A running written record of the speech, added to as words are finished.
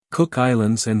Cook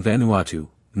Islands and Vanuatu,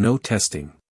 no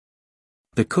testing.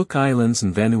 The Cook Islands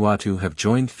and Vanuatu have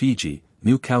joined Fiji,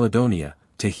 New Caledonia,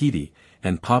 Tahiti,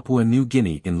 and Papua New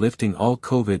Guinea in lifting all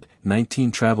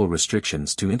COVID-19 travel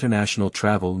restrictions to international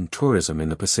travel and tourism in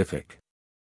the Pacific.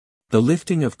 The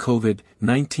lifting of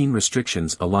COVID-19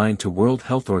 restrictions align to World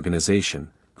Health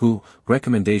Organization, WHO,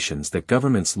 recommendations that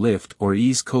governments lift or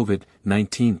ease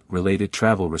COVID-19 related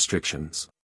travel restrictions.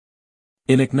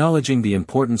 In acknowledging the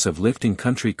importance of lifting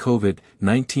country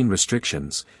COVID-19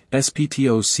 restrictions,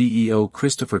 SPTO CEO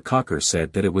Christopher Cocker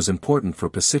said that it was important for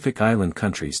Pacific Island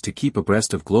countries to keep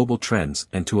abreast of global trends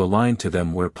and to align to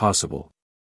them where possible.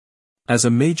 As a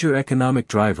major economic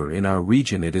driver in our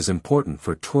region, it is important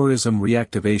for tourism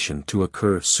reactivation to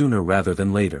occur sooner rather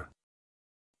than later.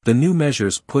 The new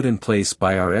measures put in place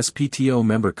by our SPTO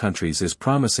member countries is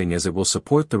promising as it will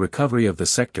support the recovery of the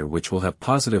sector, which will have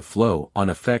positive flow-on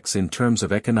effects in terms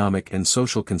of economic and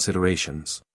social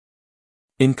considerations.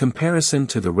 In comparison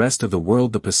to the rest of the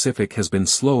world, the Pacific has been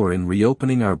slower in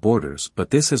reopening our borders,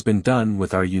 but this has been done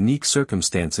with our unique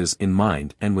circumstances in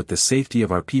mind and with the safety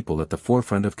of our people at the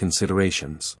forefront of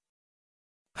considerations.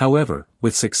 However,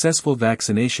 with successful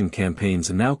vaccination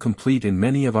campaigns now complete in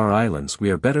many of our islands,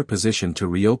 we are better positioned to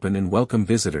reopen and welcome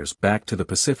visitors back to the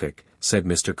Pacific, said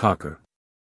Mr. Cocker.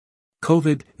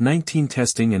 COVID-19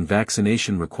 testing and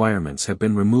vaccination requirements have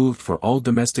been removed for all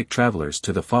domestic travelers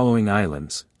to the following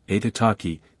islands: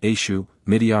 Aitutaki, Aishu,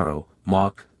 Mitiaro,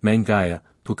 Mauk, Mangaia,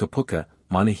 Pukapuka,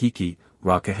 Manihiki,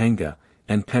 Rakahanga,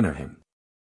 and Penarhim.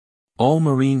 All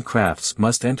marine crafts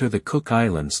must enter the Cook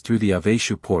Islands through the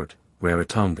Avaishu port,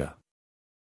 Rarotonga.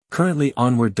 Currently,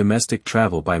 onward domestic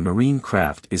travel by marine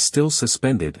craft is still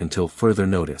suspended until further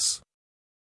notice.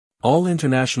 All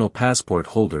international passport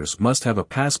holders must have a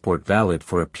passport valid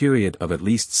for a period of at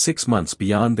least 6 months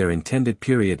beyond their intended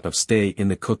period of stay in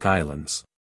the Cook Islands.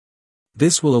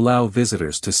 This will allow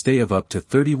visitors to stay of up to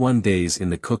 31 days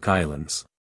in the Cook Islands.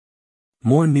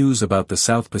 More news about the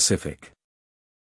South Pacific.